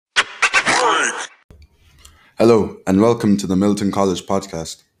Hello, and welcome to the Milton College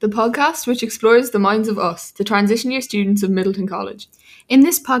podcast. The podcast which explores the minds of us, the transition year students of Middleton College, In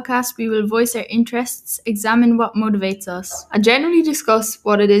this podcast, we will voice our interests, examine what motivates us. and generally discuss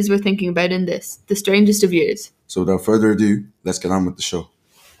what it is we're thinking about in this, the strangest of years. So without further ado, let's get on with the show.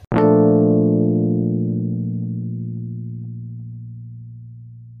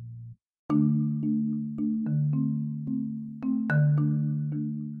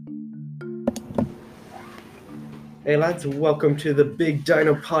 Hey lads, welcome to the Big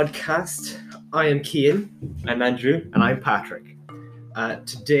Dino Podcast. I am Cian. I'm Andrew. And I'm Patrick.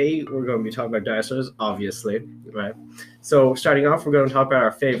 Today we're going to be talking about dinosaurs, obviously, right? So starting off, we're going to talk about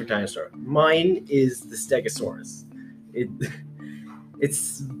our favorite dinosaur. Mine is the Stegosaurus.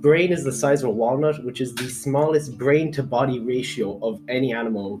 Its brain is the size of a walnut, which is the smallest brain-to-body ratio of any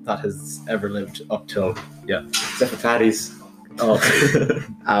animal that has ever lived up till, Except for fatties. Oh,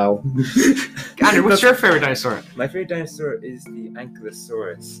 ow. Andrew, what's your favorite dinosaur? My favorite dinosaur is the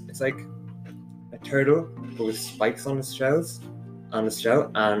Ankylosaurus. It's like a turtle but with spikes on its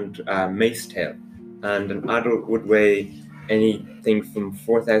shell and mace tail. And an adult would weigh anything from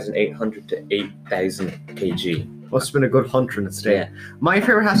 4,800 to 8,000 kg. Must have been a good hunter in its day. Yeah. My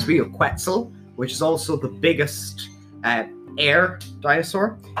favorite has to be a Quetzal, which is also the biggest air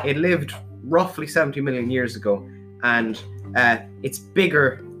dinosaur. It lived roughly 70 million years ago, and it's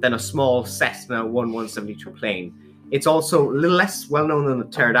bigger than a small Cessna 1172 plane. It's also a little less well known than the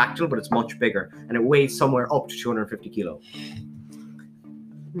pterodactyl, but it's much bigger, and it weighs somewhere up to 250 kilo.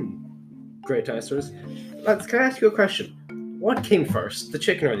 Great dinosaurs. Lads, can I ask you a question? What came first, the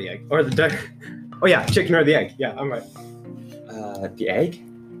chicken or the egg? Or the Oh yeah, chicken or the egg. Yeah, I'm right. The egg?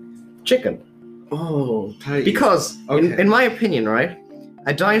 Chicken. Oh, Because, Okay. in my opinion, right,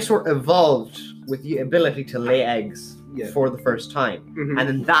 a dinosaur evolved with the ability to lay eggs for the first time. Mhm. And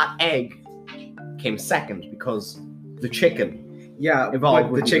then that egg came second because the chicken yeah, evolved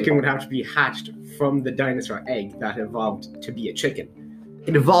but with the chicken would have to be hatched from the dinosaur egg that evolved to be a chicken.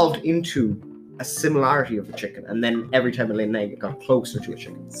 it evolved into a similarity of the chicken, and then every time it laid an egg, it got closer to a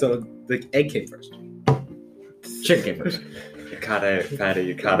chicken. So the egg came first. Chicken came first. You cut out, fatty,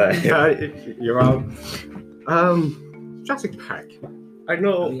 you cut out. You're wrong. Jurassic Park. I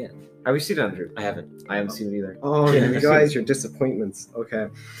know. yeah. Have you seen it, Andrew? I haven't. I haven't seen it either. Oh, Yeah, you I've guys, your disappointments. Okay.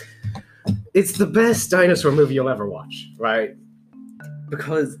 It's the best dinosaur movie you'll ever watch, right?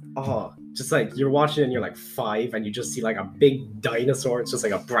 Because, just like you're watching it and you're like 5 and you just see like a big dinosaur. It's just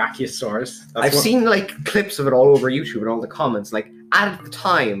like a brachiosaurus. I've seen like clips of it all over YouTube and all the comments. Like at the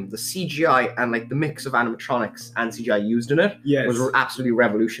time, the CGI and like the mix of animatronics and CGI used in it Yes. was absolutely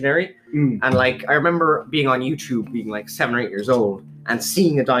revolutionary. Mm. And like I remember being on YouTube, being like 7 or 8 years old, and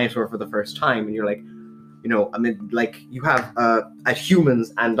seeing a dinosaur for the first time, and you're like, I mean, like you have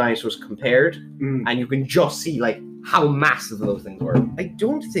humans and dinosaurs compared, Mm. and you can just see like how massive those things were. I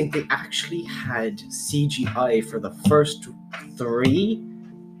don't think they actually had CGI for the first 3.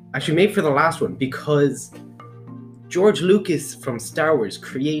 Actually, maybe for the last one, because George Lucas from Star Wars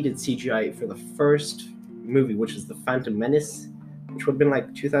created CGI for the first movie, which is The Phantom Menace, which would have been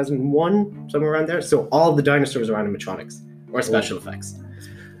like 2001, somewhere around there. So all the dinosaurs are animatronics or special effects.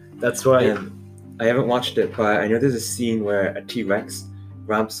 That's why. I haven't watched it, but I know there's a scene where a T-Rex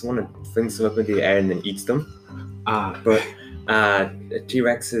ramps one and flings them up into the air and then eats them. But a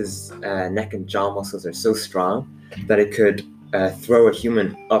T-Rex's neck and jaw muscles are so strong that it could throw a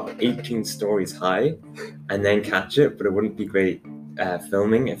human up 18 stories high and then catch it, but it wouldn't be great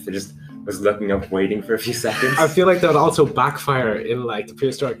filming if it just was looking up waiting for a few seconds. I feel like that would also backfire in like the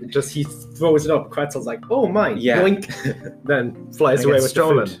prehistoric. Just he throws it up, Quetzal's like, "Oh mine!" Yeah. Yoink, then flies And away gets with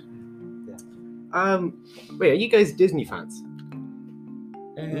stolen. the food. Wait, are you guys Disney fans?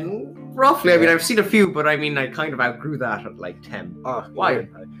 Roughly, I mean, I've seen a few, but I mean, I kind of outgrew that at like 10. Oh, Why?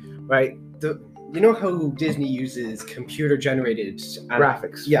 Right. You know how Disney uses computer-generated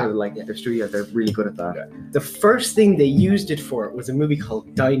Graphics. Yeah. For, like their studio, they're really good at that. The first thing they used it for was a movie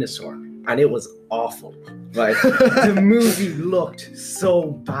called Dinosaur, and it was awful. Like the movie looked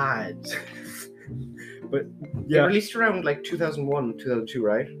so bad. But They yeah, released around like 2001, 2002,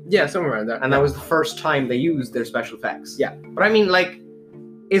 right? yeah, somewhere around there. And that was the first time they used their special effects. Yeah. But I mean, like,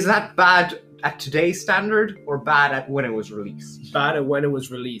 is that bad at today's standard or bad at when it was released? bad at when it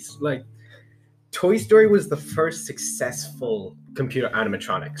was released. Like, Toy Story was the first successful computer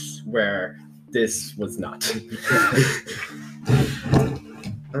animatronics, where this was not.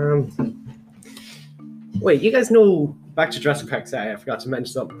 Wait, you guys know? Back to Jurassic Park. Sorry, I forgot to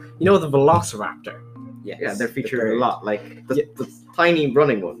mention something. You know the Velociraptor? Yes. Yeah, they're featured bird. a lot, like the Yeah. tiny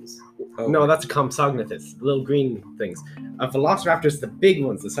running ones. Oh. No, that's a Compsognathus, the little green things. A velociraptor is the big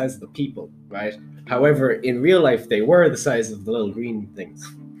ones, the size of the people, right? However, in real life, they were the size of the little green things.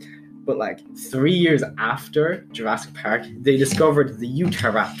 But like 3 years after Jurassic Park, they discovered the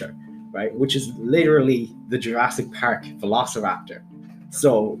Utahraptor, right? Which is literally the Jurassic Park velociraptor.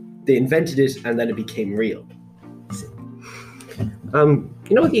 So they invented it and then it became real.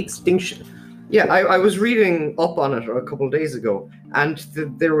 You know the extinction? Yeah, I was reading up on it a couple of days ago, and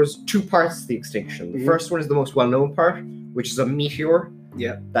there was two parts to the extinction. The Mhm. first one is the most well-known part, which is a meteor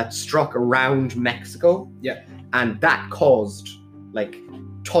Yeah. that struck around Mexico. Yeah. And that caused, like,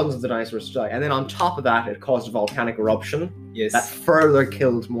 tons of the dinosaurs to die. And then on top of that, it caused a volcanic eruption Yes. that further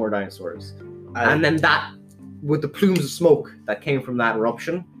killed more dinosaurs. And then that, with the plumes of smoke that came from that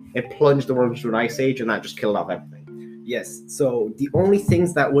eruption, it plunged the world into an ice age, and that just killed off everything. Yes. So the only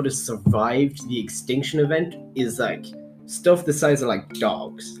things that would have survived the extinction event is like stuff the size of like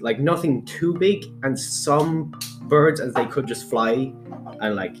dogs, like nothing too big, and some birds as they could just fly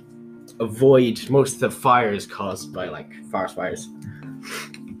and like avoid most of the fires caused by like forest fires.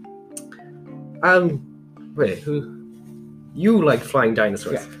 Wait, who? You like flying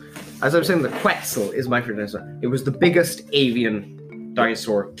dinosaurs? Yeah. As I was saying, the Quetzal is my favorite dinosaur. It was the biggest avian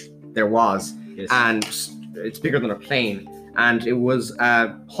dinosaur there was, Yes. and it's bigger than a plane. And it was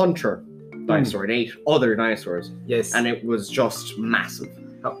a hunter dinosaur. It ate other dinosaurs, Yes. and it was just massive.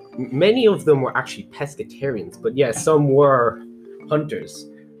 Many of them were actually pescatarians, but yeah, some were hunters,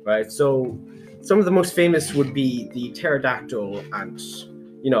 right? So some of the most famous would be the pterodactyl, and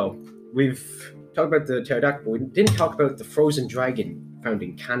we've talked about the pterodactyl, but we didn't talk about the frozen dragon found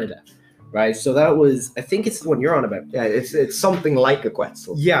in Canada, right? So that was, I think it's the one you're on about. Yeah, it's something like a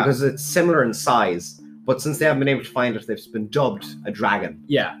Quetzal. Yeah. Because it's similar in size, but since they haven't been able to find it, they've been dubbed a dragon.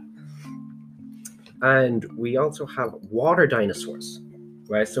 Yeah. And we also have water dinosaurs,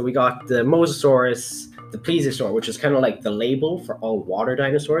 right? So we got the Mosasaurus, the Plesiosaur, which is kind of like the label for all water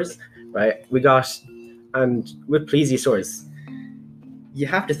dinosaurs, right? And with Plesiosaurs, you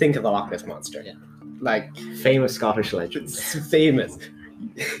have to think of the Loch Ness Monster. Yeah. Like, Famous Scottish legends. it's famous.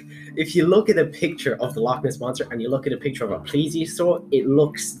 If you look at a picture of the Loch Ness Monster and you look at a picture of a Plesiosaur, it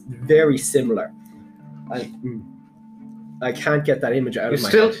looks very similar. I can't get that image out of my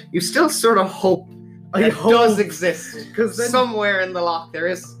head. You still sort of hope I it hope- does exist, because then- somewhere in the loch there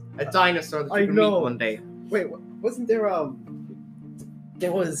is a dinosaur that I you can know. meet one day. Wait, wasn't there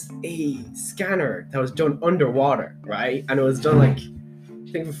there was a scanner that was done underwater, right? And it was done like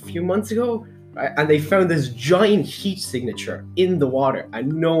I think a few months ago, right? And they found this giant heat signature in the water,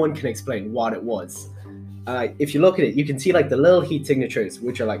 and no one can explain what it was. If you look at it, you can see like the little heat signatures,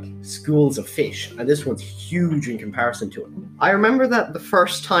 which are like schools of fish, and this one's huge in comparison to it. I remember that the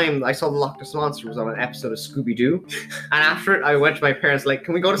first time I saw the Loch Ness Monster was on an episode of Scooby-Doo, and after it I went to my parents like,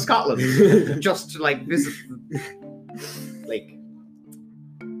 can we go to Scotland? Just to like visit like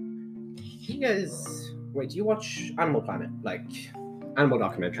You guys, wait, do you watch Animal Planet? Like animal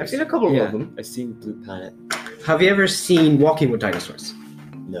documentaries? I've seen a couple Yeah, of them. I've seen Blue Planet. Have you ever seen Walking with Dinosaurs?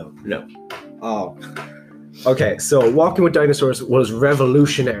 No. Oh. Okay, so Walking with Dinosaurs was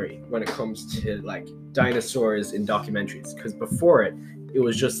revolutionary when it comes to like dinosaurs in documentaries, because before it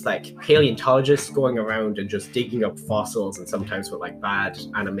was just like paleontologists going around and just digging up fossils, and sometimes with like bad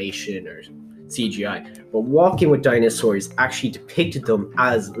animation or CGI. But Walking with Dinosaurs actually depicted them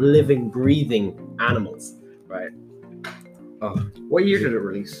as living, breathing animals, right? What year did it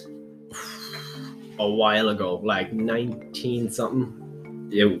release? A while ago, like 19 something.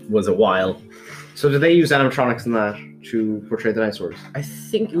 It was a while. So did they use animatronics in that to portray the dinosaurs? I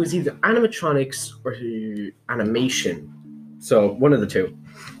think it was either animatronics or animation. So one of the two.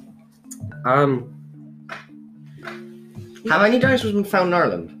 Have any dinosaurs been found in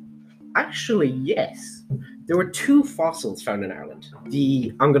Ireland? Actually, yes. There were two fossils found in Ireland.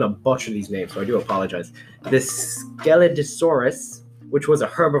 I'm gonna butcher these names, so I do apologize. The Scelidosaurus, which was a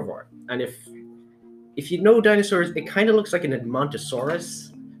herbivore, and if you know dinosaurs, it kind of looks like an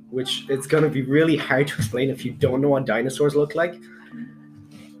Edmontosaurus, which it's gonna be really hard to explain if you don't know what dinosaurs look like.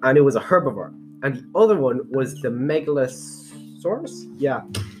 And it was a herbivore. And the other one was the Megalosaurus,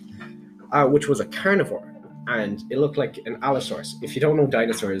 which was a carnivore. And it looked like an Allosaurus. If you don't know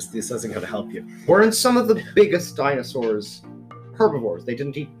dinosaurs, this isn't going to help you. Weren't some of the biggest dinosaurs herbivores? They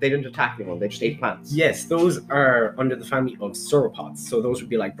didn't attack anyone. They just ate plants. Yes, those are under the family of sauropods. So those would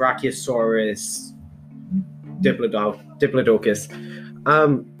be like Brachiosaurus, Diplodocus.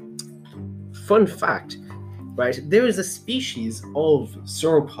 Fun fact, right? There is a species of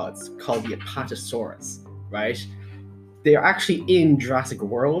sauropods called the Apatosaurus, right? they're actually in Jurassic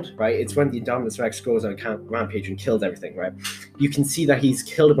World, right? It's when the Indominus Rex goes on a rampage and kills everything, right? You can see that he's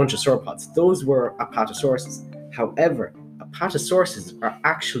killed a bunch of sauropods. Those were apatosauruses. However, apatosauruses are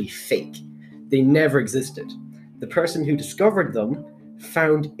actually fake. They never existed. The person who discovered them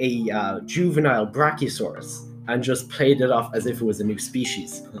found a juvenile Brachiosaurus and just played it off as if it was a new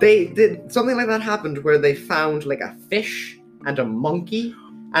species. They did something like that happened where they found like a fish and a monkey,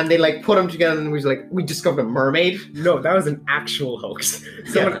 and they like put them together, and was like, we discovered a mermaid. No, that was an actual hoax.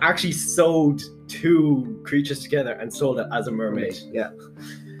 Someone actually sewed two creatures together and sold it as a mermaid. Yeah.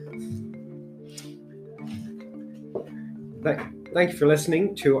 Thank you for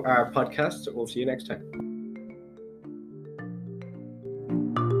listening to our podcast. We'll see you next time.